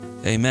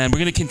Amen. We're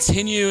going to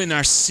continue in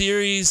our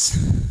series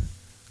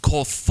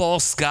called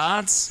False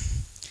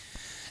Gods.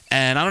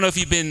 And I don't know if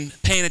you've been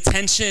paying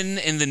attention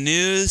in the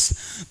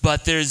news,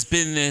 but there's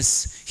been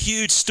this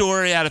huge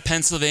story out of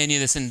Pennsylvania,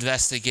 this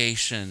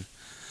investigation,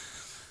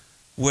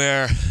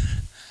 where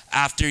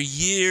after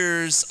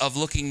years of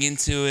looking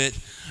into it,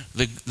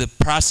 the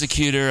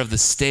prosecutor of the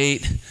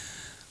state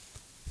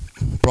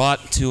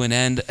brought to an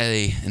end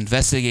an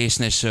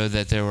investigation that showed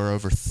that there were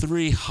over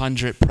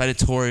 300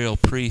 predatory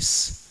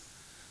priests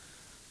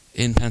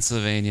in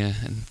Pennsylvania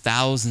and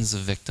thousands of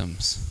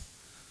victims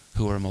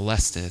who were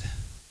molested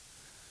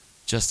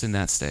just in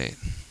that state.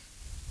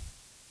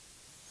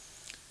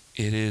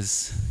 It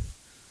is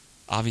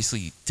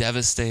obviously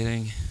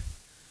devastating.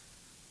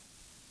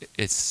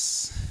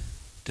 It's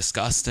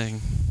disgusting.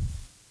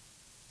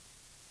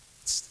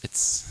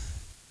 It's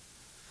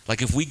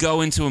like if we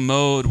go into a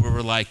mode where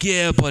we're like,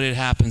 yeah, but it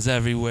happens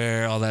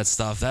everywhere, all that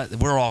stuff, that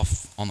we're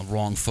off on the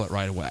wrong foot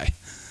right away.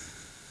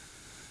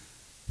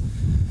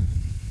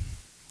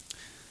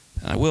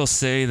 I will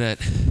say that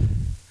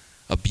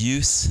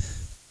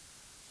abuse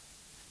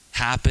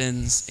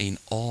happens in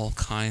all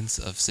kinds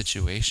of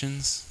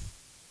situations.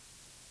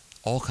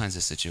 All kinds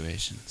of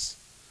situations.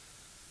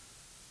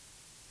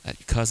 At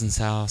your cousin's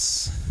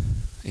house,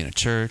 in a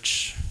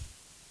church,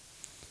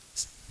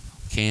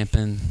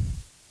 camping.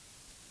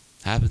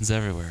 Happens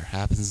everywhere.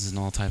 Happens in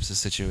all types of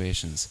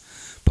situations.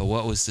 But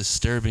what was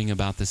disturbing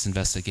about this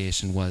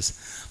investigation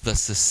was the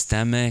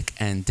systemic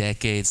and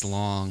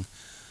decades-long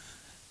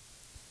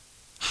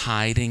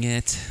hiding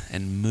it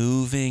and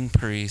moving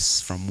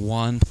priests from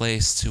one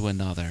place to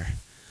another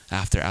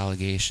after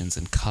allegations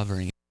and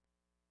covering it.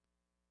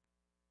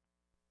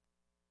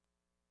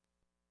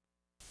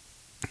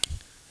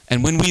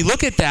 And when we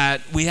look at that,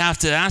 we have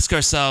to ask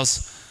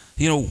ourselves,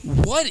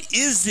 what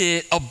is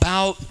it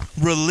about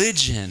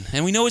religion?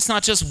 And we know it's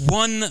not just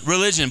one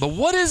religion, but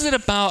what is it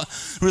about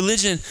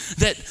religion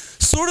that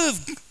sort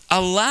of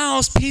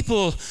allows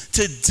people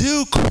to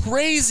do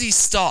crazy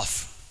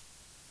stuff?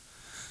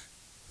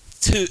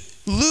 To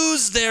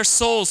lose their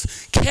souls.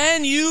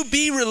 Can you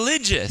be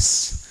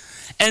religious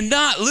and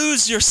not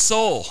lose your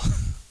soul?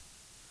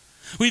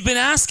 We've been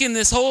asking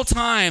this whole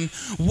time,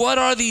 what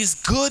are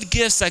these good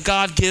gifts that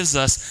God gives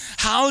us?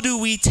 How do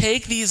we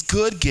take these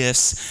good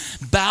gifts,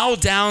 bow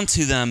down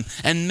to them,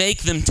 and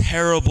make them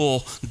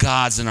terrible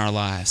gods in our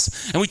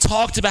lives? And we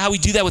talked about how we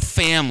do that with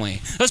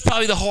family. That's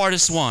probably the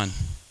hardest one.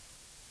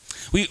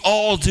 We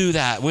all do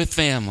that with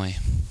family.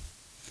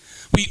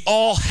 We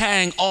all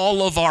hang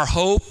all of our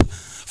hope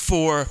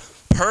for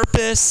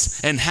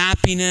purpose and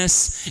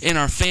happiness in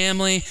our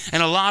family,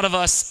 and a lot of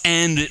us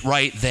end it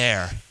right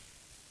there.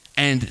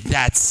 And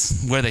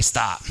that's where they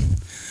stop.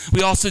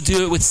 We also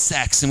do it with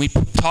sex, and we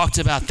talked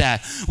about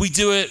that. We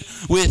do it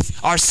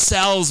with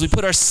ourselves. We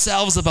put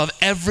ourselves above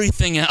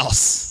everything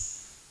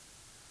else.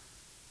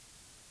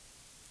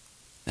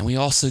 And we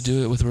also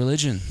do it with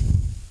religion.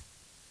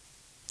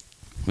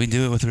 We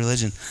do it with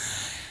religion.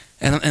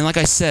 And like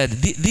I said,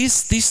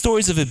 these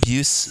stories of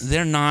abuse,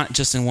 they're not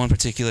just in one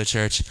particular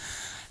church.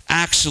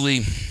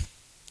 Actually,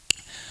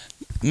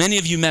 many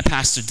of you met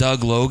Pastor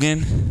Doug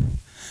Logan,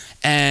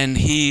 and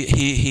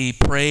he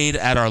prayed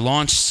at our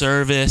launch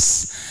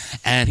service,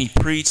 and he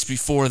preached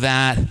before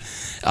that.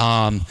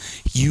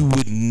 You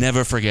would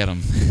never forget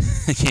him.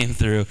 He came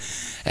through,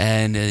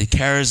 and a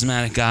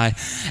charismatic guy.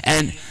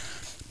 And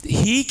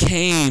he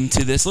came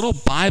to this little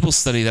Bible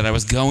study that I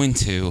was going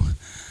to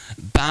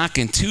back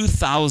in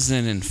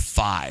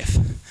 2005.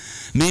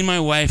 Me and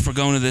my wife were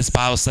going to this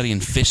Bible study in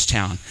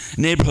Fishtown.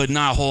 Neighborhood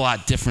not a whole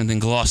lot different than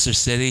Gloucester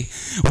City.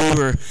 We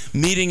were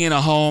meeting in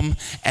a home,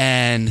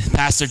 and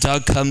Pastor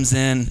Doug comes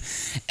in,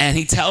 and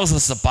he tells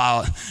us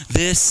about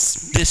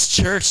this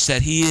church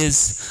that he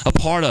is a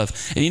part of.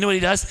 And you know what he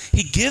does?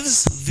 He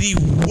gives the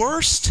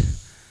worst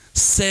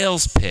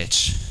sales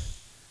pitch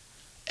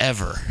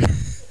ever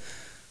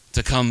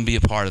to come be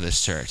a part of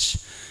this church.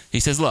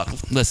 He says, look,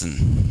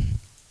 listen.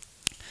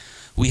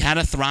 We had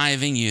a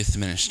thriving youth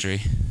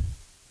ministry.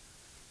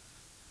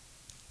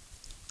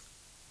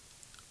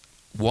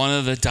 One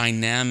of the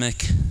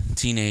dynamic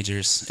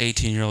teenagers,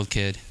 18-year-old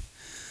kid,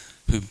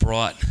 who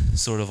brought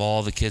sort of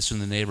all the kids from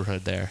the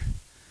neighborhood there,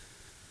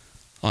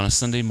 on a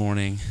Sunday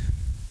morning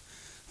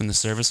when the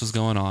service was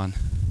going on,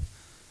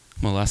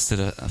 molested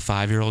a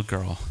 5-year-old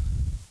girl.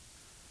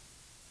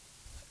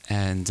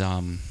 And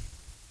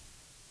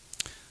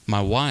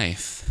my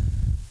wife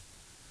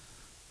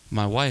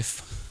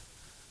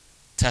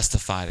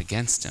testified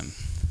against him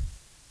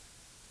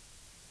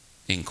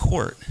in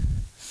court.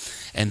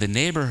 And the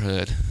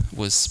neighborhood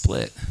was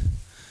split.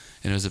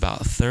 And it was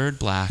about a third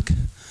black,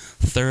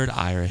 third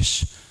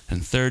Irish,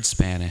 and third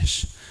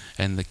Spanish.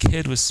 And the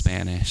kid was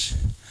Spanish.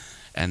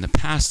 And the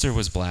pastor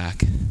was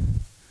black.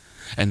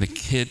 And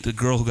the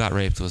girl who got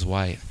raped was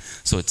white.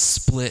 So it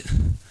split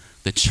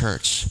the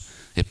church.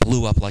 It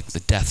blew up like the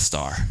Death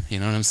Star. You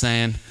know what I'm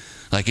saying?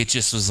 Like it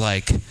just was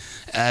like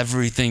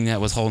everything that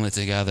was holding it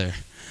together.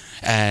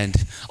 and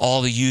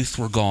all the youth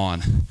were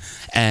gone.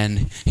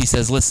 And he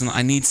says, listen,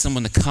 I need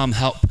someone to come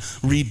help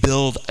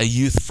rebuild a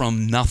youth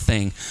from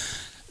nothing.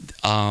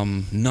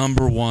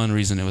 Number one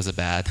reason it was a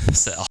bad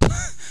sell.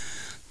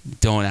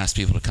 Don't ask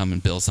people to come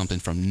and build something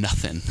from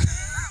nothing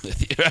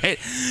with you, right?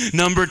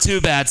 Number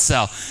two bad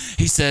sell.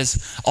 He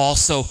says,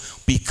 also,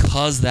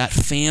 because that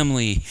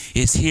family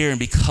is here and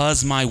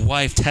because my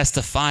wife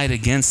testified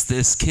against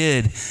this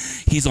kid,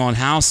 he's on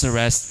house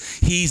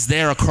arrest. He's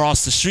there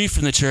across the street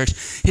from the church.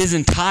 His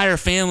entire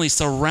family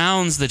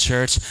surrounds the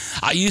church.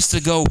 I used to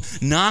go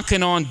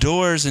knocking on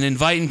doors and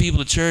inviting people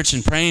to church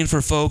and praying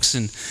for folks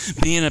and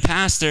being a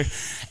pastor,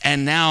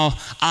 and now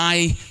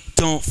I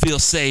don't feel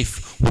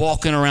safe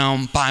walking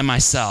around by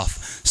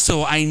myself.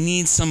 So I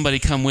need somebody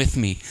to come with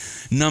me.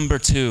 Number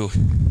two,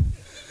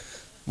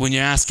 when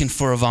you're asking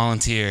for a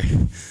volunteer,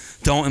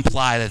 don't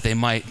imply that they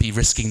might be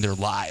risking their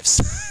lives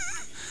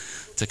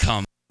to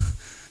come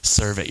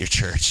serve at your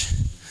church.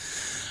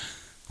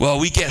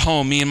 Well, we get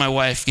home, me and my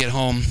wife get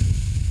home,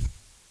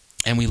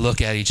 and we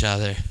look at each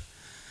other,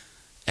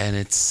 and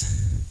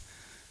it's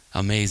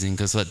amazing,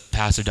 because what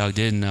Pastor Doug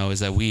didn't know is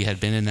that we had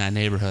been in that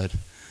neighborhood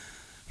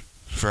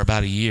for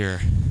about a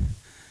year,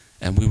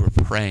 and we were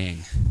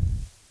praying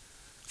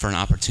for an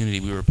opportunity.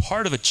 We were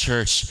part of a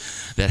church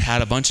that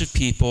had a bunch of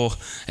people,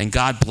 and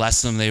God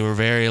bless them. They were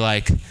very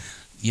like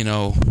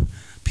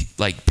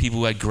people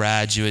who had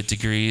graduate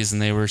degrees,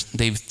 and they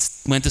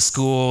went to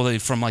school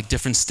from like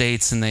different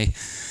states, and they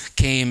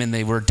came and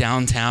they were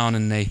downtown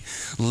and they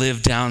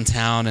lived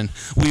downtown, and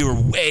we were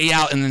way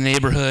out in the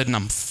neighborhood, and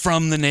I'm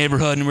from the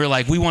neighborhood, and we're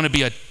like, we want to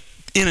be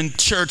in a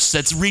church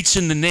that's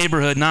reaching the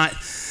neighborhood, not,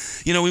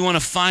 we want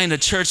to find a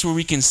church where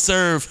we can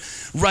serve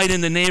right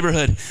in the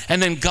neighborhood.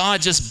 And then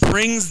God just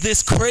brings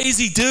this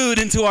crazy dude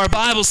into our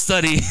Bible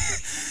study,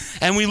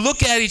 and we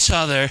look at each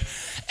other,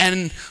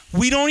 and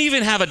we don't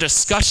even have a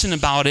discussion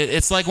about it.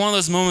 It's like one of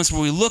those moments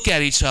where we look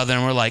at each other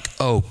and we're like,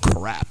 oh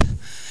crap,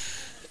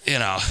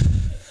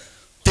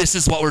 this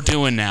is what we're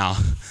doing now.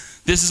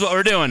 This is what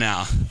we're doing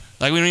now.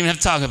 Like, we don't even have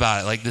to talk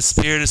about it. Like, the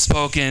Spirit has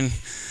spoken.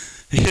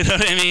 You know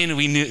what I mean?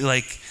 We knew,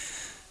 like,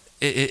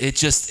 it's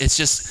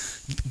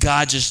just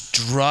God just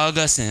drug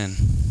us in,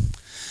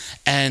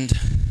 and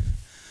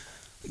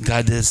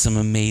God did some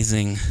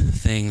amazing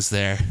things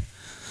there.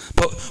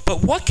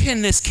 But what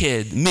can this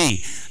kid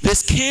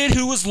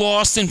who was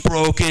lost and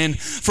broken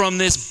from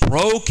this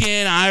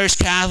broken Irish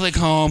Catholic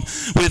home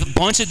with a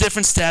bunch of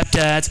different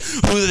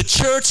stepdads, who the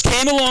church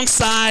came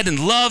alongside and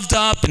loved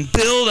up and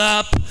built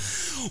up,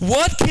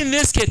 what can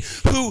this kid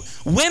who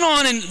went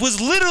on and was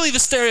literally the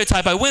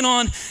stereotype, I went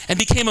on and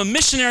became a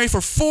missionary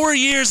for 4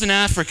 years in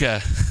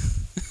Africa,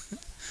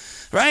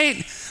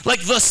 right?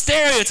 Like the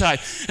stereotype.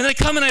 And I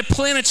come and I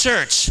plant a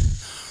church.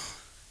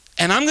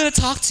 And I'm going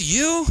to talk to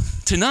you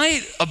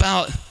tonight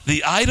about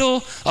the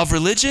idol of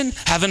religion.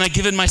 Haven't I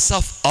given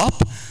myself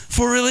up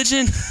for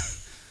religion?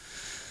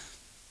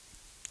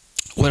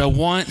 What I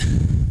want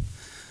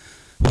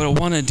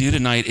to do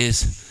tonight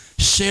is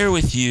share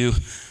with you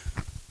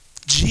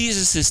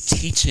Jesus'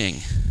 teaching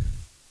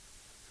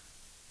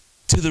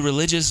to the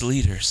religious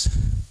leaders.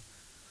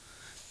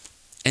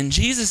 And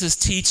Jesus'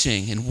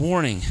 teaching and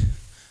warning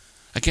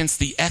against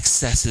the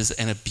excesses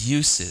and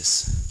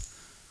abuses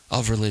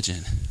of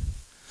religion.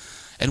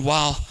 And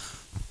while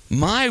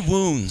my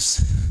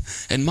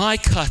wounds and my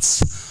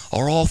cuts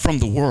are all from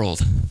the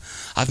world,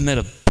 I've met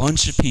a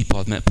bunch of people,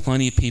 I've met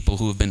plenty of people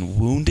who have been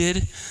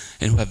wounded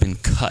and who have been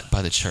cut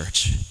by the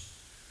church.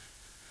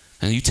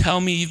 And you tell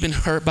me you've been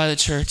hurt by the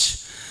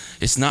church,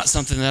 it's not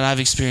something that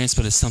I've experienced,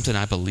 but it's something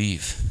I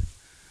believe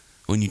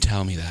when you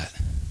tell me that.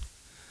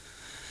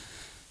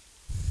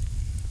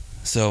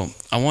 So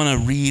I want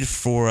to read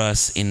for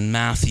us in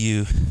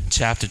Matthew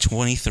chapter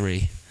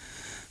 23,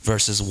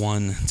 verses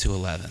 1 to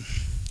 11.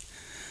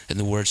 And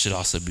the word should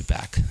also be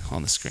back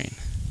on the screen.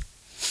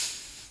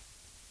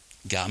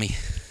 Got me?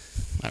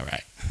 All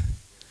right.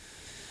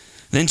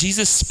 Then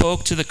Jesus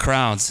spoke to the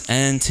crowds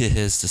and to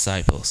his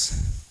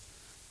disciples.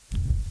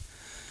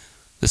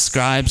 The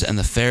scribes and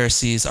the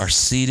Pharisees are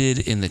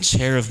seated in the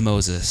chair of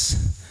Moses.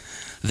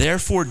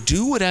 Therefore,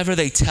 do whatever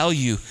they tell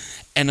you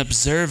and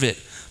observe it,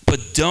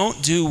 but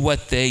don't do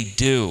what they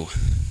do,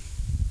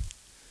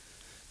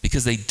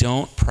 because they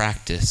don't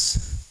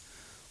practice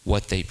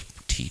what they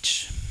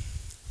teach.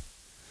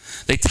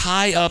 They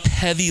tie up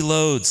heavy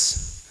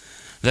loads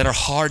that are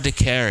hard to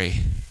carry,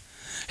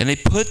 and they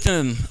put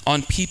them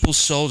on people's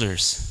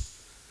shoulders,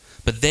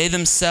 but they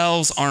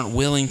themselves aren't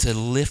willing to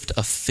lift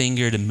a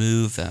finger to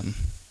move them.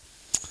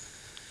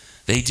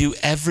 They do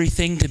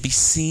everything to be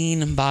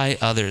seen by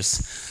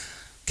others.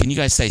 Can you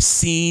guys say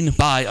seen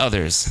by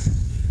others?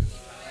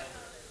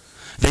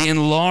 They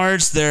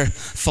enlarge their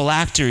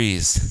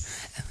phylacteries.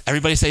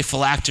 Everybody say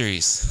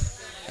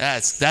phylacteries.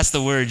 That's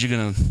the word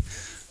you're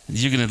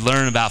gonna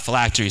learn about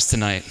phylacteries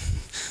tonight.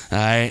 All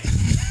right?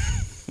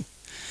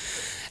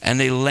 And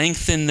they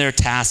lengthen their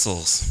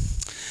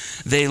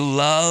tassels. They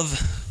love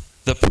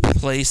the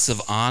place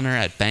of honor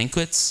at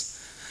banquets,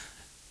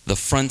 the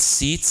front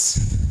seats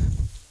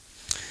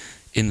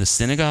in the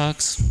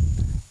synagogues,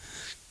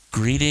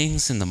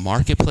 greetings in the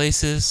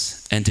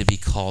marketplaces, and to be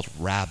called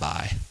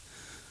rabbi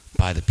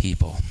by the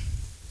people.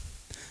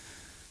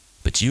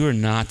 But you are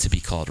not to be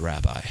called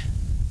rabbi,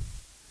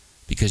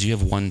 because you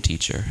have one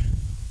teacher.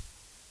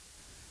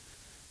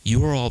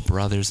 You are all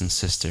brothers and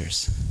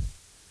sisters.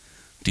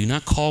 Do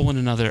not call one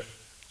another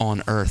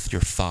on earth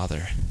your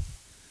father,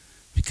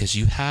 because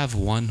you have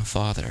one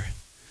Father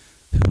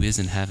who is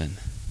in heaven.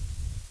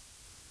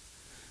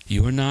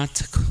 You are not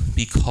to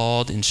be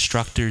called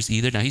instructors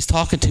either. Now he's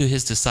talking to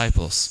his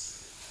disciples,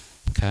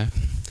 okay?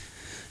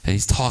 And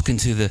he's talking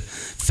to the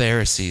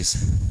Pharisees,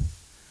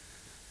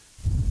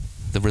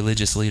 the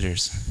religious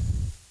leaders,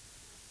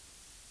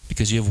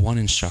 because you have one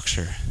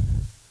instructor,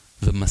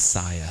 the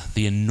Messiah,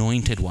 the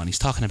anointed one. He's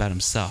talking about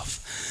himself.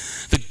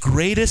 The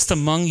greatest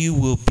among you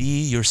will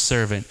be your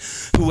servant.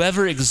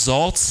 Whoever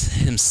exalts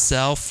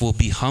himself will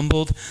be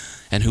humbled,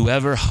 and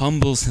whoever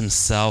humbles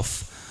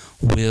himself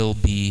will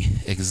be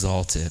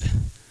exalted.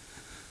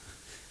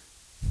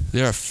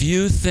 There are a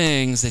few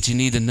things that you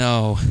need to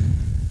know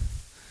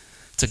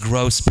to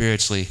grow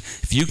spiritually.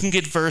 If you can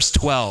get verse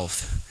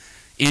 12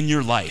 in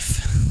your life,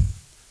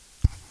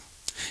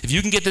 if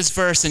you can get this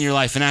verse in your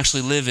life and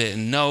actually live it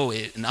and know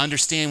it and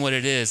understand what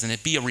it is and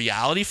it be a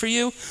reality for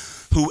you,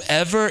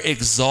 whoever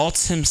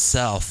exalts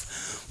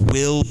himself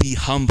will be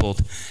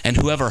humbled, and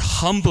whoever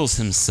humbles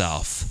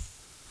himself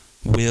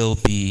will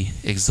be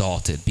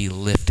exalted, be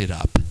lifted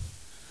up.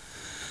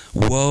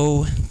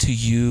 Woe to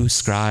you,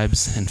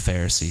 scribes and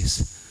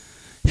Pharisees,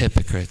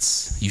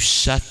 hypocrites! You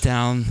shut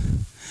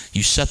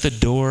the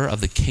door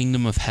of the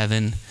kingdom of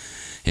heaven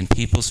in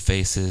people's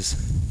faces,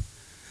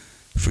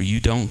 for you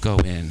don't go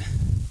in,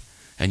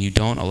 and you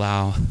don't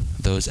allow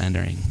those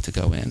entering to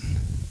go in.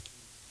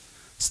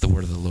 It's the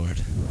word of the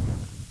Lord.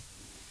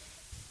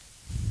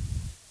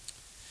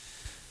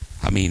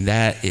 I mean,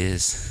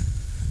 that's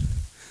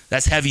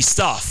heavy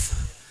stuff.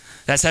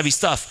 That's heavy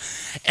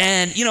stuff.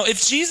 And,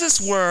 if Jesus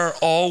were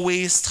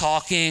always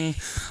talking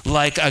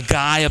like a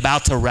guy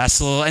about to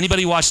wrestle,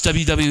 anybody watch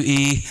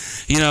WWE,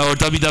 or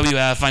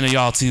WWF? I know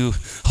y'all too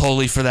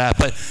holy for that.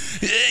 But,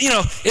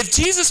 if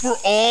Jesus were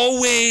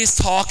always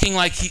talking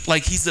like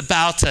he's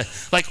about to,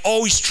 like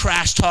always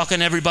trash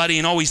talking everybody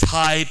and always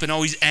hype and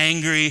always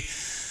angry,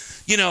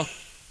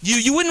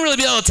 you wouldn't really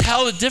be able to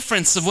tell the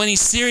difference of when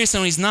he's serious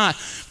and when he's not.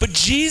 But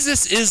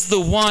Jesus is the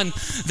one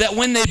that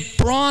when they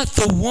brought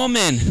the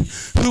woman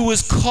who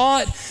was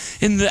caught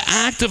in the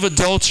act of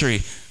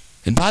adultery,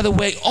 and by the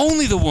way,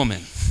 only the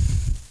woman.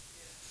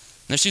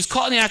 Now, she was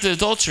caught in the act of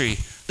adultery.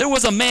 There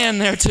was a man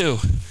there too.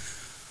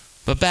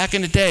 But back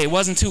in the day, it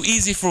wasn't too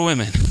easy for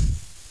women.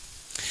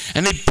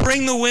 And they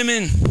bring the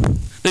woman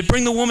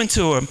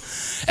to him,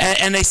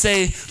 and they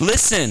say,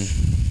 listen,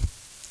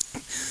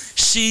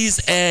 she's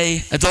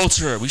an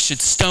adulterer. We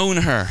should stone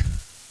her.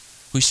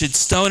 We should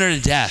stone her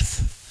to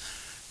death.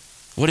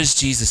 What does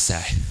Jesus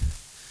say?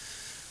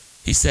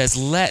 He says,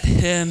 let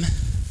him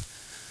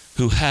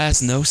who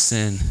has no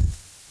sin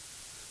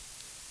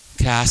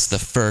cast the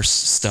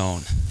first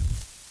stone.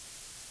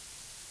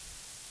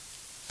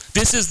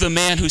 This is the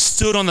man who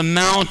stood on the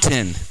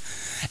mountain,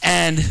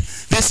 and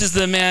this is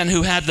the man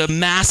who had the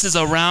masses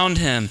around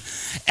him,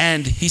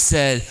 and he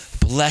said,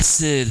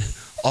 blessed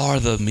are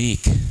the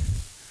meek,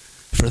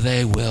 for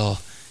they will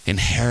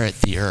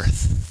inherit the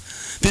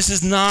earth. This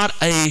is not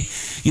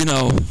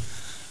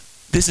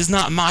this is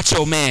not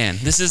Macho Man.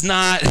 This is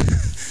not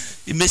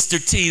Mr.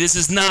 T. This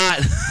is not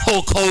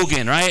Hulk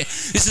Hogan, right?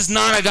 This is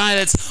not a guy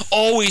that's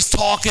always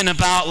talking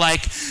about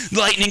like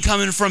lightning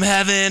coming from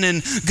heaven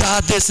and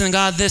God this and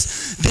God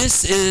this.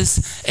 This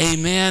is a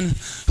man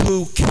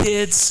who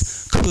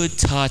kids could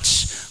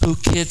touch, who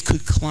kids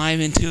could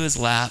climb into his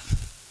lap,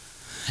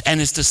 and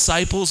his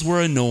disciples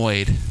were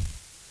annoyed.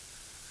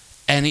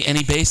 And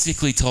he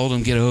basically told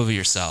them, get over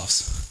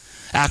yourselves.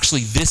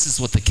 Actually, this is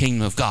what the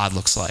kingdom of God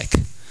looks like.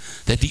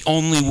 That the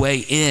only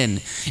way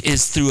in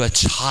is through a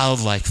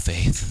childlike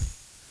faith.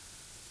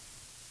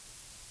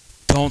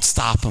 Don't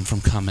stop them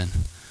from coming.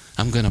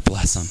 I'm going to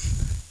bless them.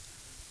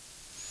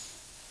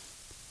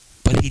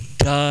 But he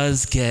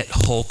does get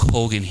Hulk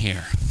Hogan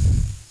here.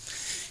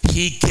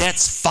 He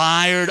gets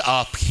fired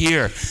up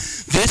here.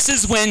 This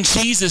is when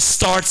Jesus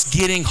starts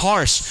getting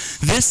harsh.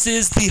 This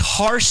is the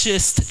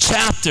harshest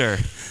chapter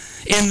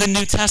in the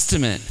New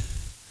Testament.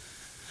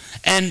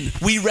 And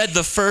we read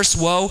the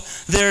first woe.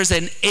 There's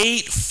an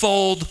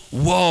 8-fold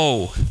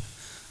woe.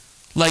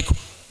 Like,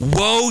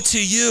 woe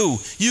to you.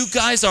 You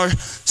guys are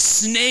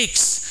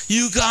snakes.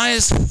 You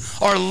guys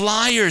are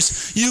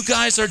liars. You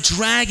guys are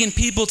dragging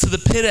people to the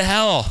pit of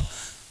hell.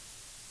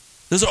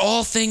 Those are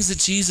all things that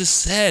Jesus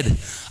said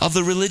of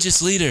the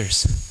religious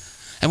leaders.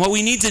 And what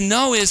we need to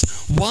know is,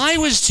 why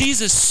was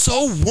Jesus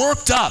so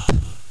worked up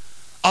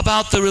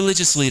about the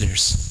religious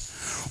leaders?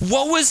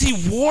 What was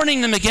he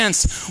warning them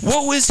against?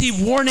 What was he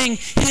warning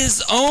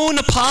his own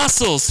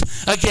apostles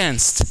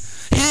against?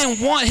 He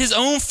didn't want his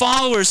own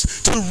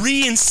followers to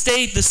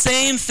reinstate the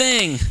same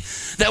thing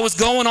that was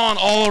going on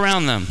all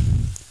around them.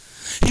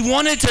 He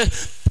wanted to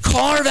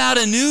carve out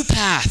a new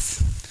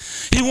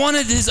path. He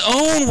wanted his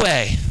own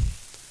way.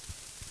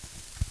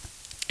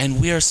 and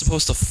we are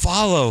supposed to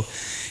follow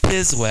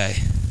his way.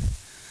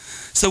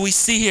 So we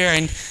see here,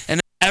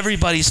 and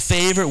everybody's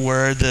favorite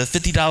word, the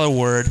 $50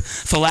 word,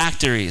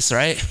 phylacteries,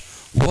 right?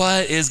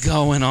 What is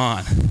going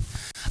on?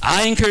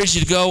 I encourage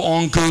you to go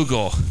on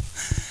Google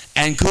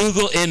and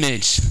Google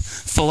image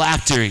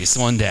phylacteries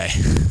one day.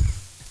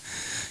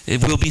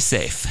 It will be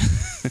safe.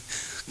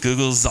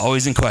 Google's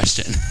always in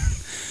question.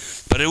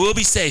 But it will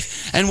be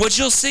safe. And what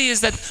you'll see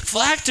is that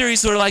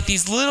phylacteries were like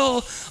these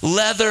little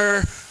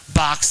leather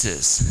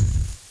boxes.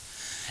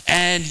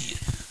 And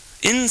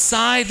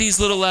inside these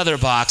little leather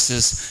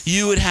boxes,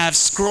 you would have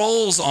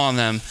scrolls on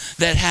them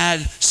that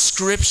had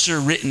scripture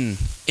written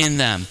in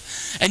them.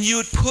 And you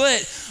would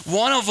put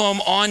one of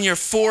them on your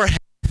forehead.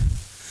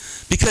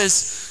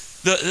 Because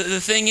the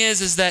thing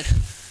is that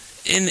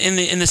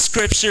in the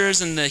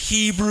scriptures and the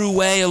Hebrew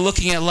way of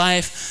looking at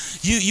life,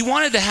 you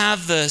wanted to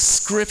have the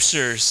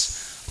scriptures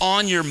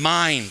on your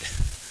mind.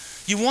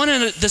 You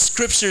wanted the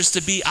scriptures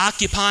to be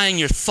occupying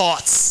your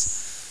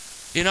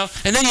thoughts, you know?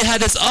 And then you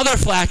had this other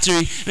phylactery,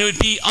 and it would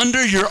be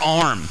under your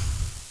arm.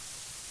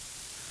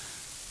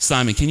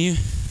 Simon, did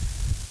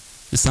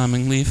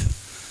Simon leave?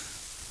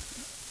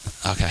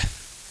 Okay.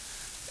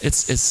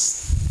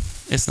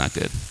 It's not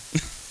good.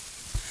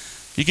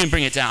 You can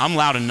bring it down. I'm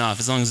loud enough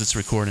as long as it's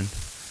recording.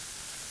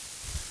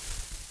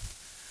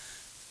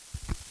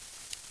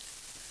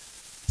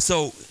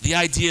 So the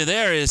idea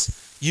there is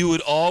you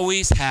would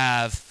always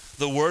have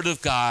the Word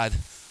of God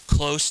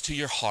close to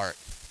your heart.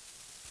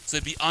 So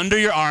it'd be under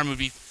your arm, it would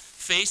be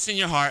facing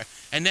your heart,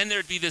 and then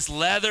there'd be this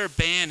leather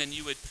band, and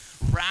you would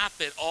wrap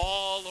it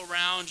all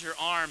around your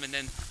arm, and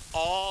then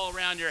all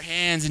around your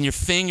hands and your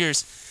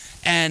fingers.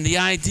 And the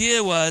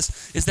idea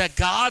is that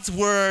God's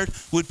Word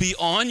would be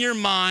on your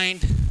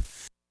mind,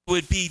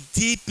 would be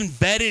deep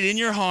embedded in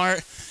your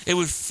heart, it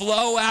would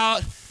flow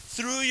out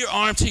through your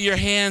arm to your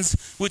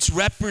hands, which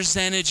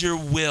represented your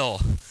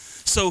will.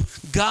 So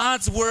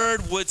God's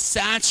word would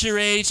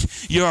saturate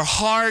your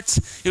heart,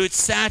 it would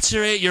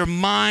saturate your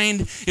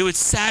mind, it would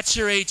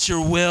saturate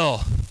your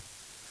will.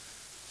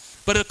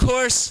 But of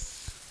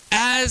course,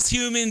 as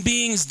human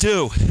beings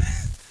do,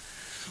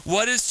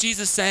 what is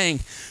Jesus saying?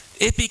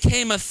 It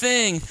became a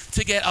thing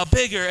to get a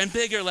bigger and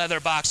bigger leather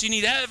box. You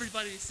need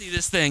everybody to see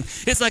this thing.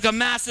 It's like a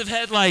massive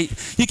headlight.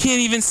 You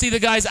can't even see the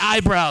guy's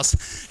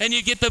eyebrows. And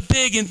you get the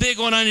big and big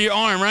one under your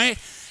arm, right?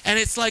 And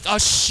it's like a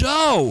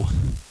show.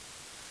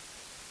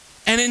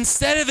 And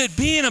instead of it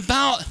being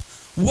about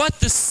what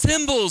the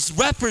symbols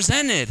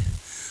represented,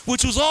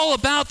 which was all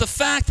about the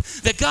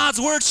fact that God's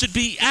word should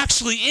be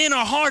actually in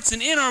our hearts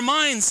and in our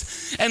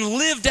minds and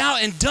lived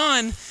out and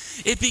done,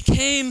 it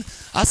became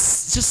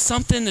just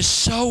something to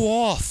show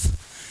off.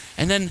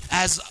 And then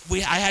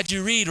I had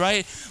you read,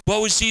 right?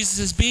 What was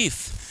Jesus'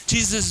 beef?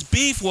 Jesus'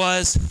 beef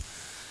was,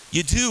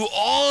 you do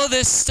all of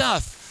this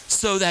stuff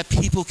so that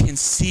people can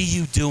see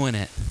you doing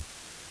it.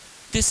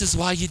 This is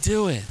why you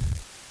do it.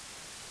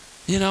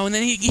 You know, and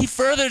then he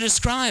further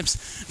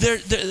describes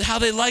how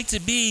they like to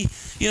be,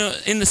 you know,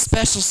 in the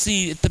special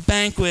seat, at the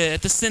banquet,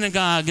 at the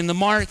synagogue, in the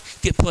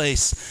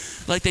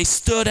marketplace. Like they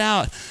stood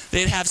out.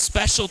 They'd have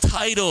special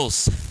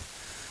titles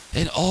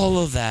and all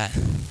of that.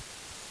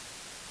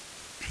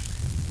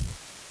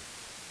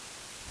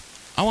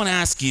 I want to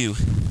ask you,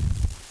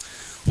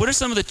 what are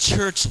some of the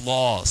church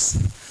laws?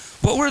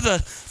 What were the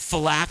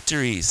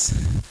phylacteries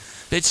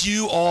that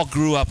you all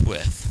grew up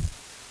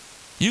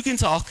with? You can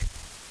talk.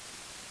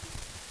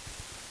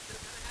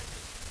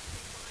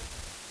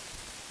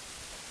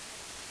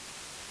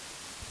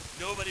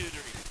 Nobody would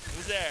read. It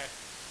was there.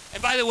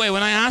 And by the way,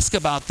 when I ask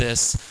about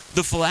this,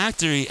 the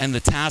phylactery and the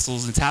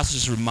tassels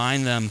just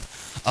remind them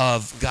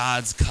of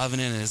God's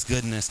covenant and his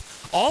goodness.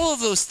 All of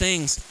those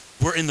things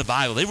were in the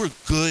Bible. They were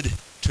good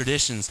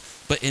traditions,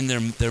 but in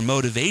their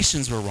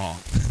motivations were wrong.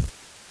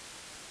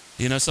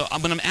 You know, so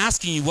when I'm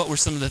asking you what were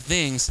some of the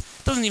things,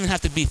 it doesn't even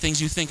have to be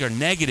things you think are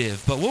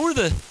negative, but what were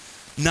the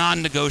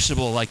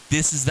non-negotiable, like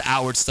this is the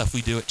outward stuff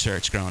we do at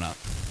church growing up?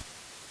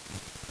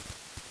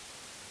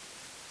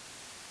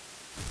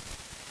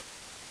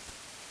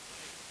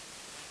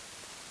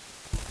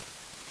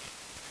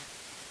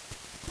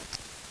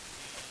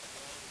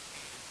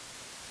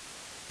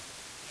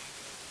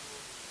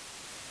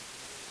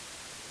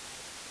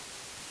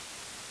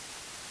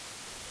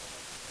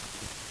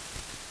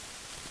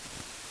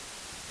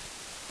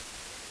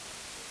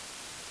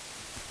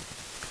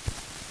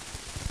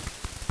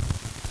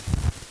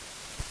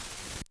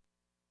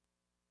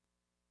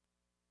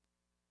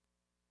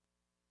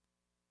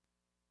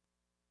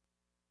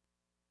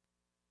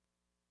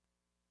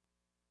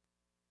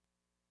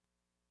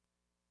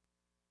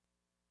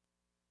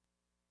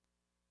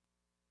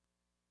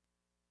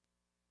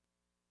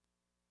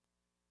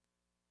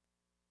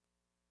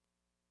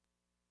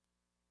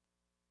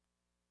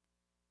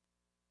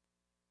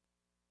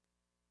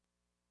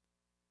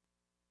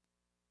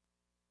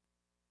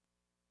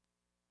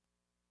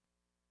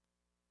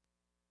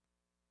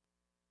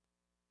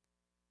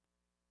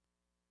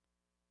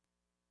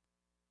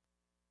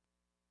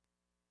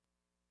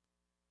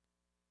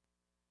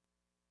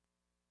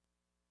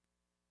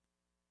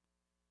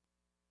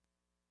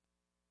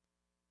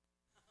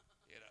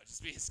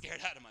 just being scared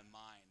out of my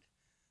mind,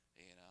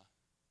 you know.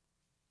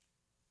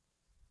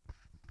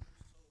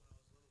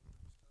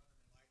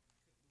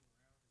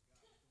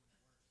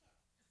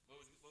 What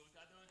was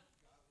God doing?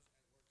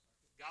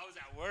 God was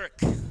at work.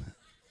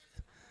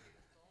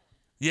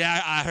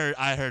 Yeah,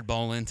 I heard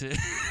bowling too.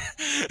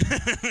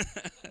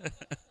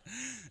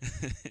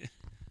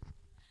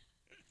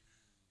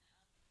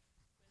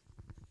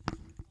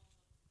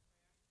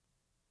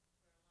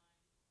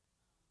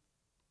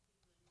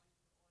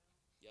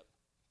 Yep.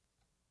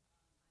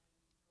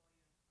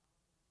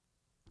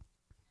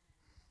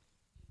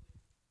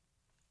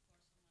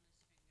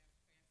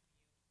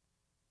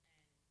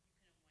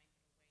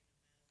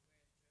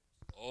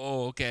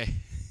 Oh, okay.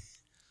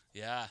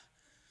 Yeah.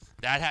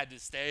 That had to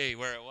stay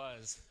where it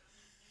was.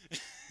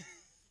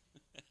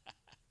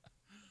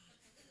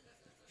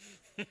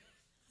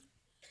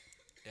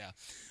 Yeah.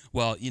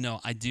 Well,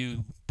 I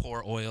do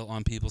pour oil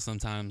on people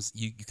sometimes.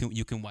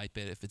 You can wipe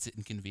it if it's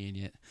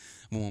inconvenient.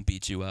 We won't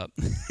beat you up.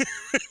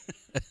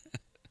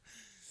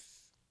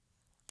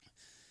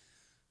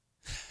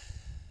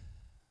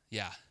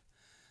 Yeah.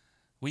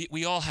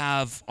 We all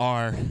have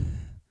our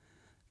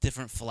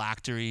different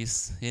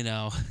phylacteries,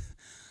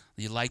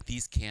 You light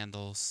these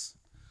candles.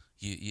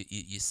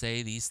 You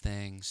say these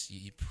things.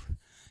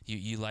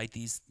 You light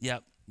these,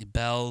 yep,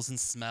 bells and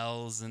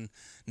smells and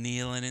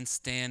kneeling and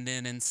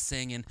standing and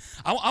singing.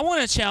 I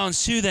want to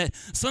challenge too that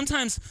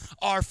sometimes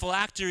our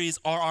phylacteries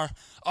are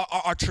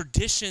our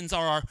traditions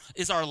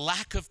is our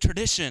lack of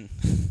tradition.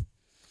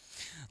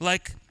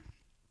 Like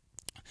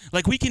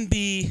we can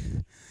be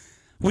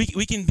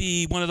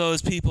one of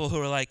those people who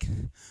are like,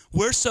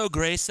 we're so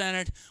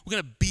grace-centered, we're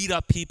going to beat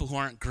up people who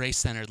aren't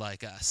grace-centered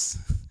like us.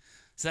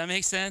 Does that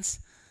make sense?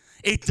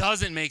 It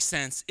doesn't make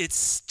sense. It's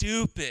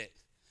stupid.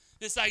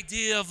 This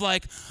idea of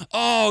like,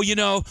 well, you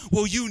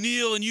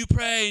kneel and you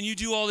pray and you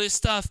do all this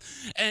stuff,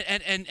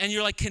 and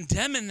you're like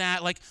condemning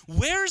that. Like,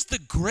 where's the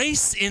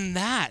grace in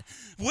that?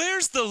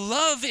 Where's the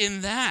love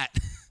in that?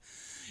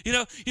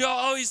 You're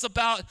always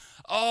about,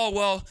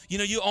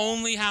 you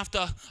only have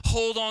to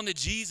hold on to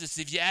Jesus.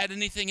 If you add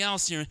anything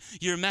else,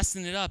 you're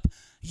messing it up.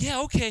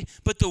 Yeah, okay,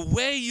 but the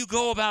way you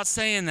go about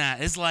saying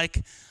that is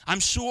like, I'm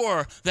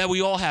sure that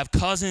we all have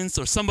cousins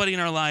or somebody in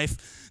our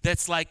life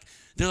that's like,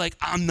 they're like,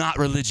 I'm not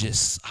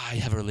religious. I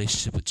have a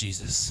relationship with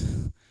Jesus.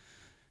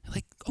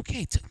 Like,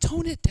 okay,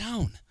 tone it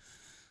down.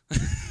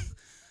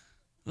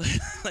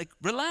 Like,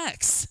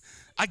 relax.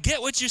 I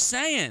get what you're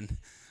saying.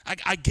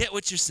 I get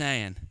what you're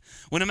saying.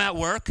 When I'm at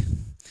work,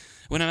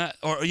 when I'm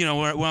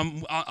when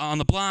I'm on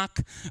the block,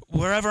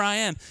 wherever I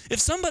am, if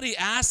somebody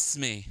asks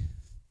me,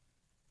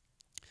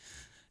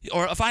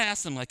 or if I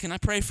ask them, like, can I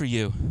pray for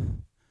you?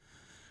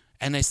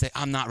 And they say,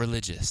 I'm not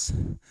religious.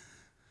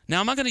 Now,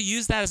 am I going to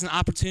use that as an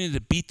opportunity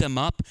to beat them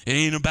up? It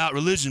ain't about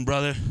religion,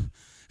 brother.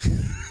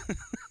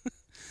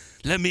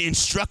 Let me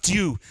instruct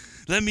you.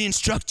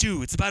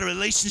 It's about a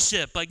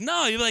relationship. Like,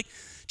 no, you're like,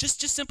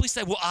 just simply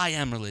say, well, I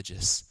am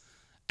religious,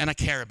 and I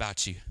care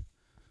about you,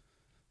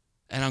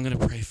 and I'm going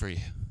to pray for you.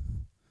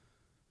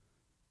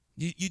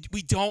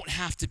 We don't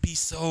have to be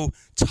so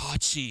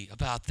touchy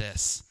about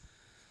this.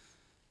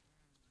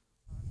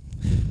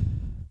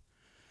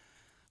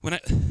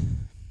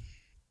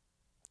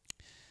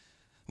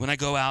 When I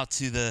go out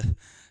to the,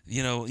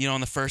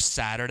 on the first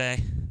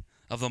Saturday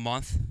of the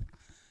month,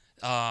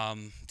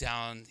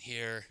 down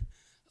here,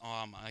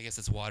 I guess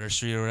it's Water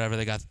Street or whatever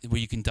they got, where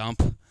you can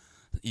dump,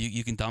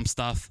 you can dump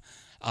stuff.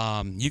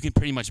 You can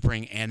pretty much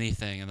bring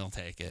anything and they'll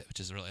take it, which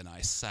is really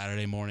nice.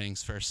 Saturday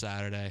mornings, first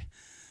Saturday,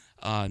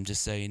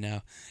 just so you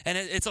know. And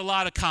it's a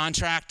lot of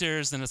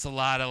contractors, and it's a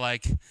lot of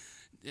like,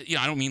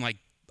 I don't mean like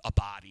a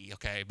body,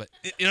 okay, but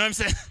you know what I'm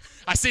saying?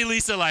 I see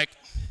Lisa like,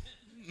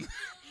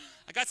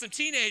 I got some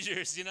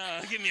teenagers,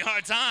 give me a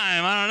hard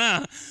time. I don't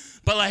know.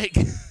 But like,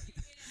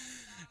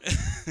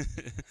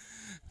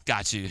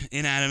 got you.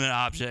 Inanimate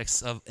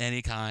objects of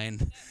any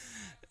kind.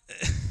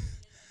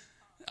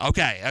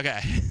 Okay.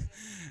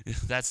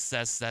 That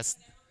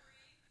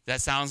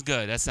sounds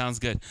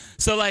good.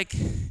 So like,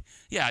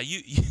 yeah,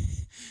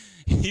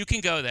 you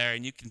can go there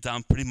and you can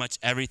dump pretty much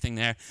everything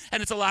there.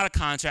 And it's a lot of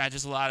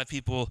contractors, a lot of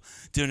people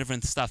doing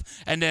different stuff.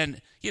 And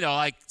then,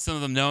 like some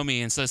of them know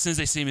me. And so as soon as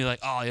they see me, like,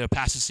 oh,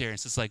 pastor's here. And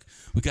so it's like,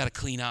 we got to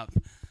clean up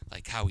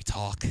like how we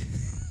talk.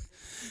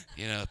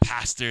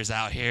 Pastors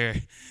out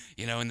here,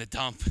 in the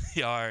dump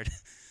yard,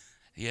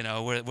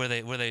 where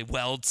they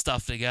weld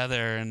stuff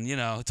together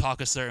and,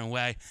 talk a certain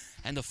way.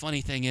 And the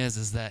funny thing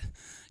is that,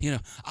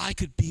 I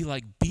could be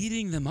like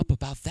beating them up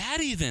about that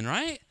even,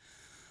 right?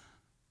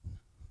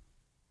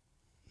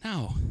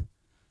 No.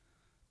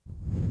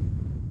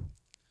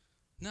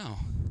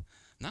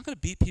 I'm not going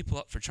to beat people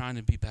up for trying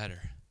to be better.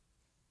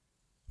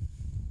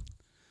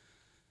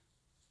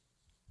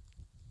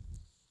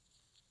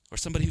 Or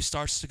somebody who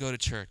starts to go to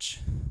church,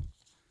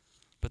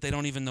 but they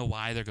don't even know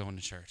why they're going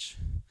to church.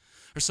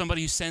 Or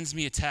somebody who sends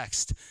me a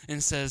text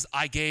and says,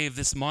 I gave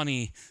this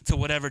money to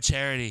whatever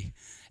charity.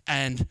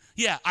 And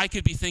yeah, I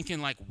could be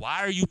thinking like,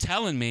 why are you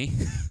telling me?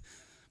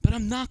 But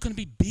I'm not going to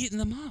be beating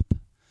them up.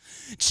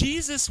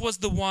 Jesus was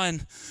the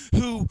one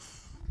who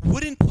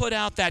wouldn't put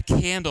out that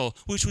candle,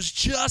 which was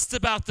just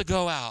about to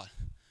go out.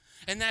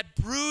 And that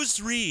bruised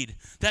reed,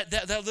 that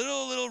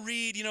little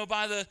reed,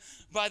 by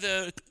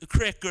the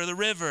creek or the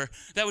river,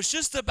 that was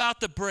just about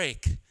to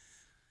break,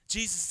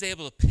 Jesus is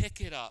able to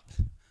pick it up,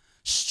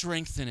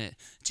 strengthen it.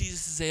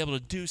 Jesus is able to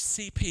do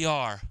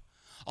CPR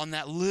on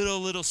that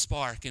little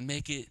spark and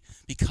make it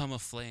become a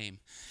flame.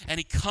 And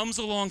he comes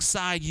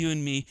alongside you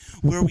and me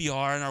where we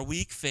are in our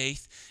weak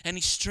faith, and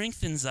he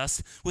strengthens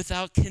us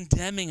without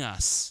condemning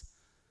us.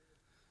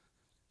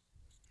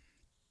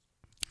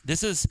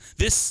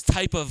 This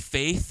type of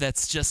faith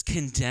that's just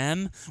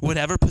condemn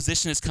whatever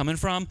position it's coming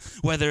from,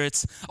 whether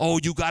it's, oh,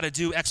 you got to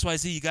do X, Y,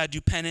 Z, you got to do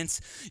penance,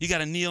 you got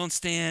to kneel and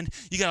stand,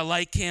 you got to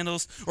light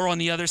candles, or on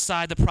the other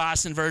side, the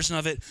Protestant version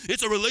of it,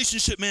 it's a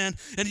relationship, man,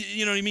 and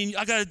you know what I mean?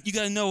 You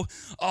got to know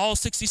all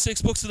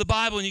 66 books of the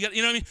Bible, and you know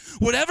what I mean?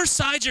 Whatever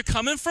side you're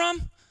coming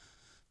from,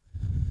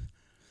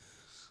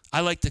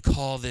 I like to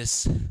call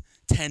this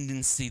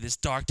tendency, this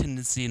dark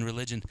tendency in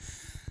religion,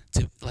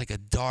 to like a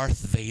Darth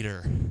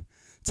Vader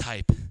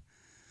type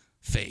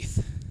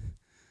faith.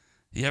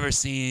 You ever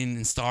seen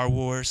in Star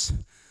Wars,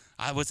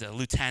 I was a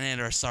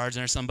lieutenant or a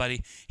sergeant or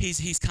somebody,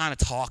 he's kind of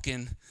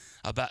talking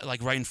about,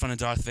 like, right in front of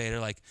Darth Vader,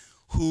 like,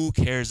 who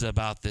cares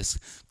about this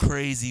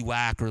crazy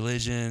whack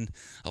religion,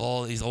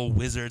 all these old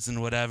wizards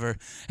and whatever.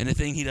 And the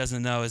thing he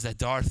doesn't know is that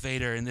Darth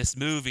Vader in this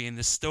movie, in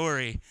this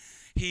story,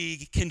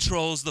 he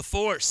controls the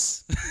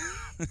Force.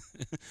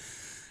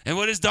 And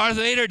what does Darth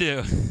Vader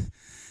do?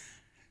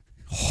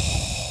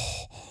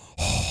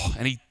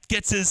 And he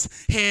gets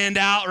his hand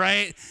out,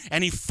 right?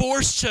 And he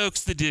force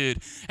chokes the dude.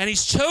 And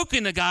he's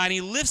choking the guy, and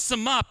he lifts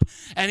him up,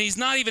 and he's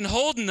not even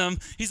holding him.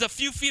 He's a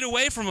few feet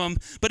away from him,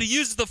 but he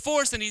uses the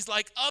force, and he's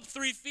like up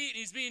 3 feet, and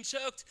he's being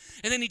choked,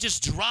 and then he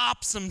just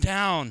drops him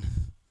down.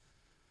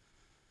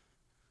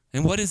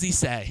 And what does he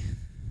say?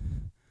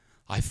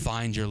 I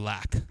find your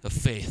lack of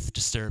faith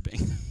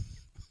disturbing.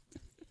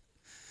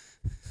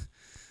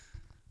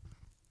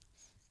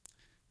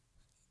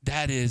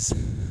 That is,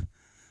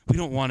 we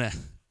don't want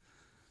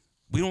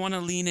to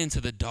lean into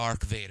the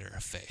dark Vader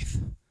of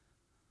faith.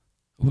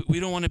 We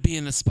don't want to be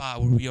in the spot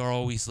where we are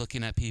always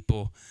looking at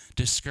people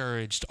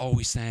discouraged,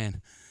 always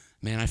saying,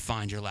 man, I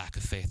find your lack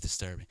of faith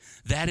disturbing.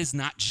 That is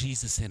not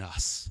Jesus in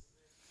us.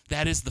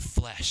 That is the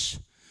flesh.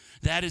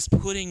 That is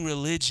putting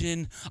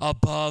religion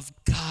above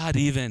God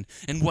even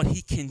and what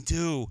he can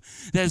do.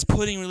 That is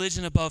putting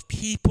religion above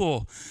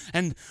people.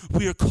 And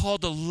we are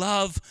called to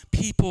love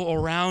people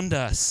around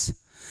us.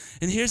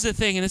 And here's the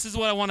thing, and this is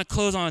what I want to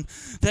close on,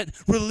 that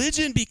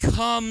religion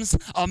becomes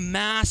a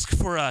mask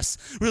for us.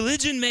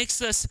 Religion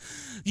makes us,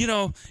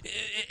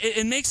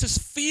 it makes us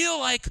feel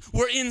like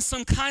we're in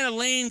some kind of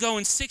lane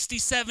going 60,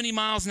 70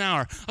 miles an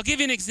hour. I'll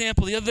give you an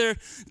example. The other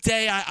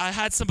day, I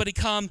had somebody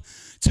come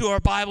to our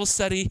Bible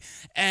study,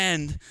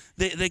 and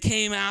they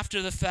came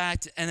after the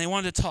fact, and they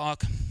wanted to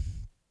talk.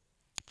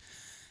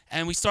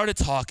 And we started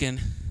talking,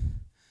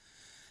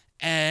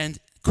 and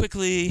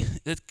quickly,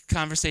 the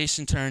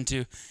conversation turned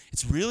to,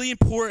 it's really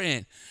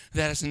important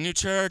that as a new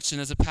church and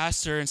as a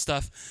pastor and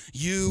stuff,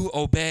 you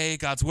obey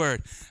God's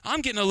word.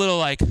 I'm getting a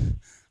little,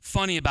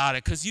 funny about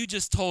it because you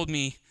just told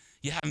me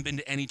you haven't been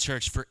to any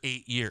church for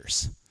 8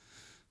 years.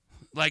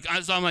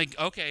 So I'm like,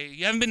 okay,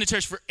 you haven't been to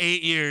church for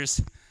 8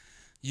 years.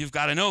 You've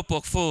got a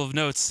notebook full of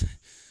notes.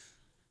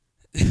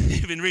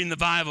 You've been reading the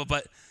Bible,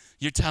 but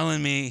you're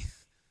telling me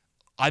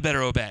I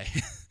better obey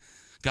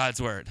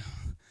God's word.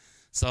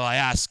 So I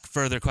ask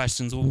further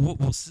questions.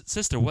 Well,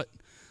 sister, what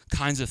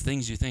kinds of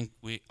things do you think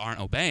we aren't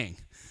obeying?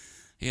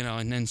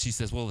 And then she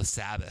says, well, the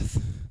Sabbath.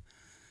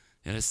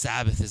 And the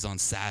Sabbath is on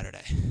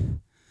Saturday.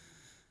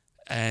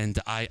 And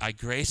I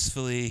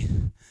gracefully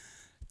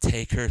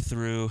take her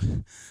through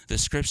the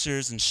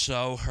scriptures and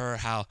show her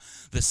how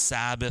the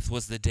Sabbath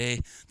was the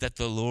day that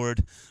the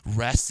Lord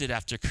rested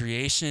after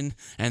creation.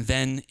 And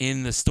then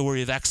in the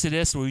story of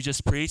Exodus, where we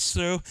just preached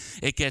through,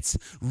 it gets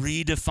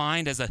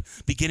redefined as a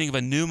beginning of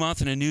a new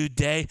month and a new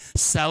day,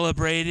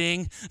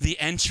 celebrating the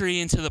entry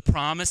into the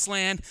promised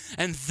land.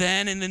 And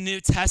then in the New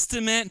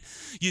Testament,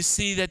 you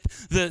see that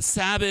the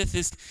Sabbath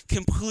is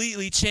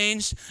completely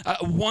changed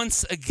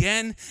once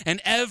again,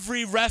 and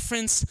every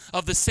reference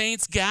of the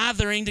saints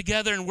gathering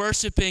together and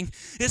worshiping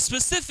is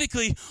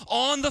specifically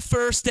on the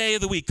first day of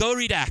the week. Go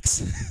read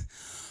Acts.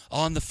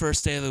 On the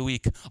first day of the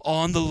week,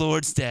 on the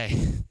Lord's day.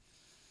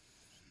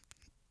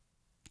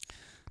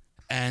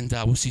 And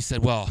she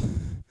said, well,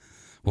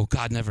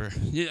 God never,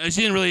 she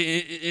didn't really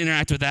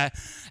interact with that.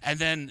 And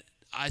then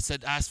I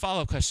said, ask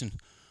follow-up question.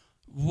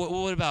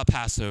 What about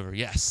Passover?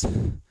 Yes.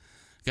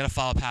 Got to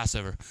follow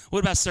Passover. What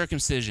about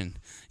circumcision?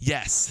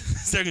 Yes.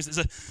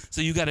 Circumcision.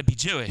 So you got to be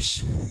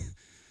Jewish.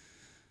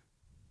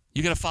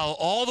 You got to follow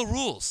all the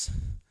rules.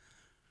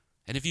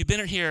 And if you've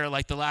been here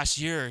like the last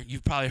year,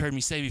 you've probably heard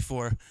me say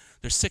before,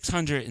 there's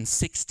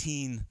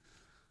 616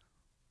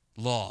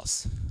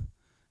 laws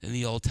in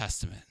the Old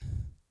Testament.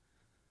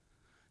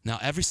 Now,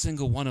 every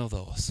single one of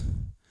those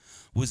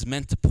was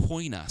meant to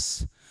point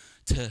us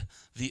to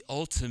the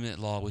ultimate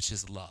law, which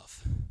is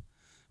love,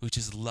 which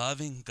is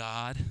loving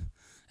God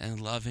and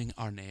loving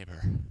our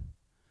neighbor.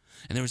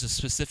 And there was a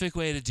specific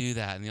way to do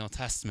that in the Old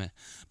Testament.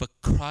 But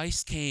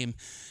Christ came,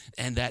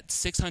 and that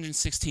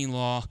 616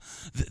 law,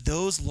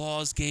 those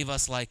laws gave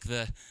us like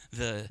the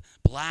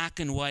black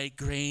and white,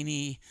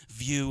 grainy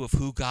view of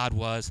who God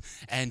was.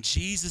 And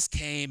Jesus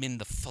came in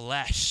the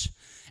flesh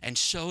and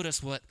showed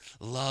us what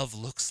love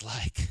looks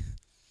like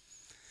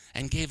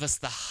and gave us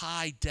the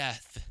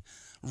high-def,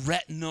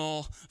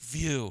 retinal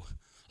view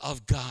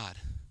of God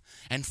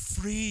and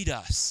freed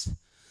us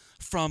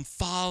from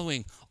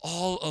following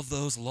all of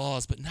those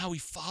laws. But now we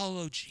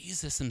follow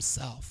Jesus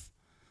himself.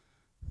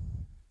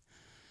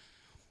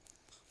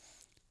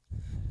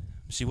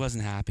 She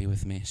wasn't happy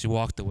with me. She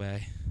walked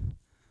away.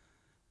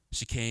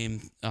 She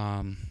came,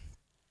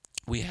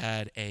 we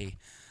had a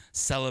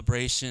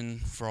celebration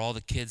for all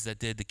the kids that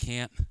did the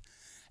camp,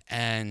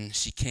 and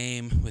she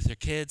came with her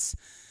kids,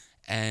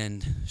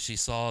 and she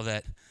saw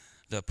that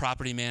the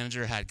property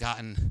manager had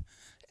gotten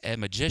a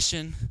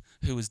magician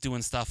who was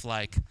doing stuff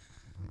like,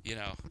 you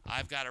know,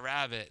 I've got a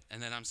rabbit,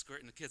 and then I'm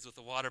squirting the kids with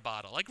a water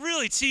bottle. Like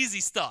really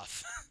cheesy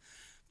stuff.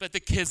 But the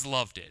kids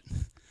loved it.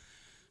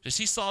 So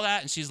she saw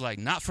that, and she's like,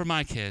 not for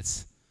my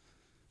kids.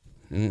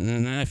 And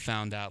then I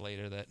found out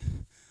later that,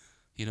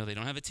 you know, they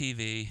don't have a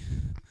TV.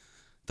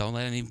 Don't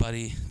let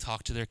anybody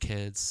talk to their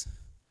kids.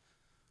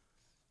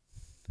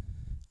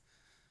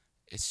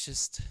 It's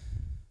just,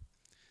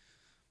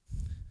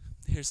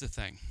 here's the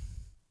thing.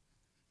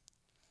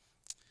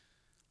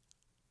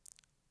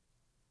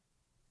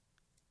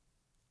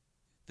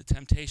 The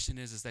temptation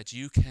is that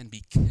you can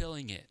be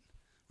killing it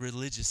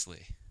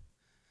religiously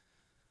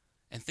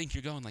and think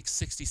you're going like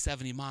 60,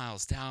 70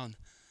 miles down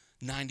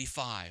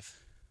 95.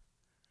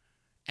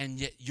 And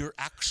yet your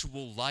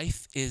actual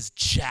life is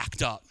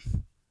jacked up.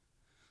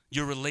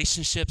 Your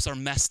relationships are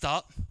messed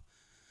up.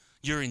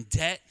 You're in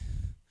debt.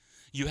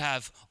 You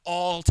have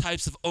all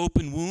types of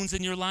open wounds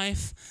in your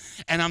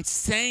life. And I'm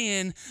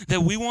saying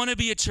that we want to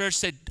be a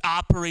church that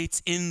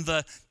operates in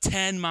the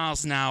 10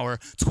 miles an hour,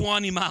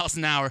 20 miles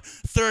an hour,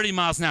 30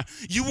 miles an hour.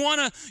 You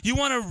want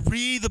to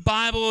read the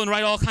Bible and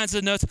write all kinds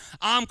of notes.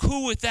 I'm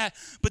cool with that.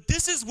 But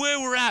this is where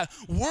we're at.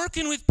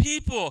 Working with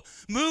people,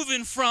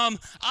 moving from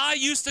I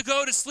used to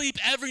go to sleep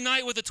every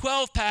night with a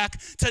 12-pack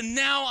to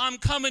now I'm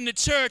coming to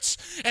church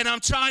and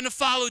I'm trying to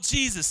follow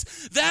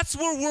Jesus. That's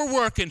where we're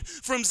working,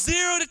 from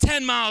 0 to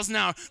 10 miles an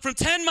hour. From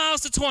 10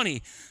 miles to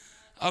 20,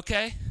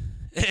 okay?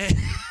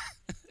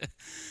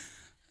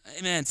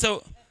 Amen.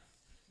 So,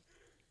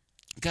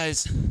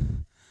 guys,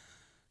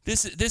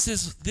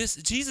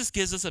 Jesus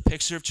gives us a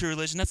picture of true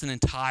religion. That's an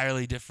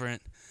entirely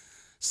different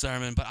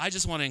sermon, but I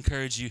just want to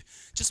encourage you.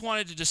 Just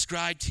wanted to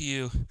describe to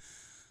you,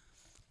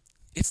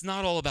 it's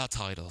not all about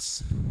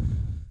titles.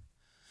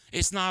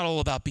 It's not all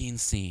about being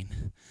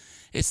seen.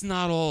 It's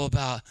not all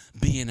about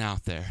being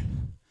out there.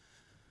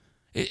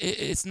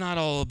 It's not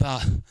all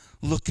about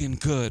looking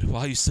good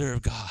while you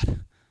serve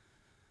God.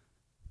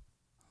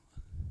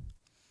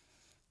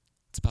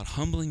 It's about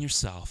humbling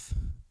yourself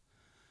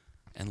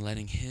and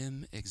letting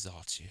him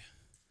exalt you.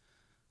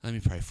 Let me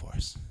pray for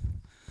us.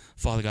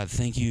 Father God,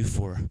 thank you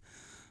for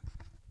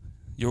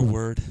your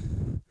word.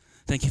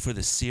 Thank you for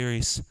this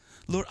series.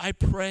 Lord, I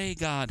pray,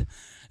 God,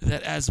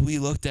 that as we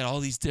looked at all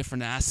these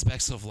different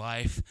aspects of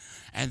life,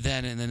 and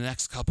then in the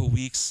next couple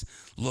weeks,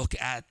 look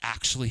at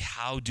actually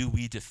how do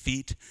we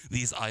defeat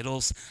these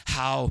idols,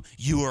 how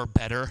you are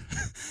better,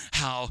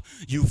 how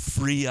you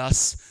free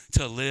us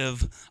to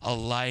live a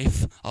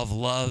life of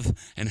love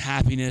and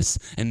happiness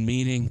and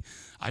meaning.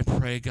 I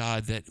pray,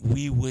 God, that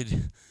we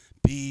would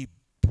be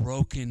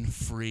broken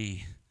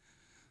free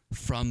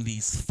from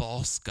these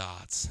false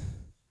gods.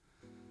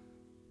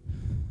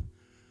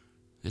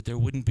 That there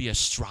wouldn't be a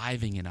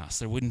striving in us.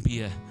 There wouldn't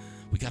be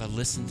we got to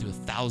listen to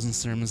 1,000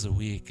 sermons a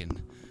week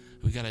and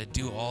we got to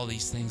do all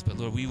these things. But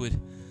Lord, we would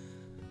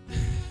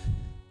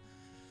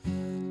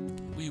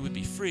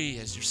be free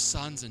as your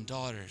sons and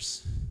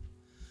daughters.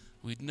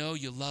 We'd know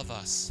you love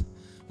us.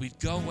 We'd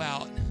go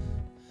out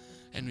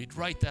and we'd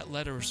write that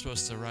letter we're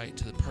supposed to write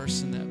to the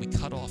person that we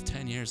cut off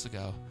 10 years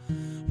ago.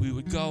 We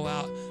would go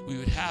out, we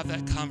would have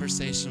that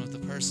conversation with the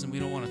person we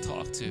don't want to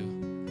talk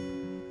to.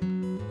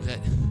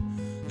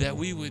 That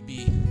we would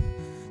be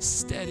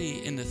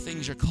steady in the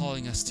things you're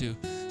calling us to,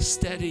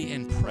 steady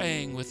in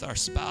praying with our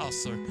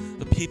spouse or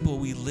the people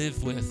we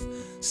live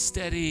with,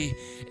 steady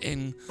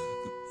in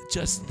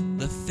just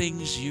the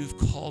things you've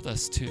called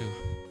us to,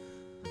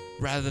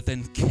 rather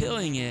than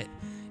killing it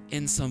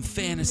in some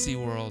fantasy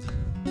world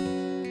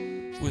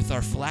with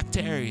our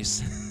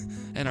phylacteries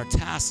and our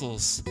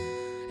tassels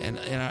and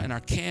our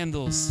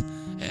candles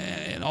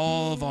and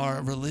all of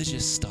our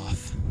religious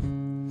stuff.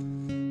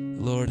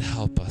 Lord,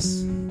 help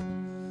us.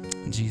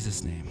 In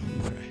Jesus' name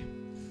we pray.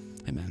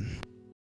 Amen.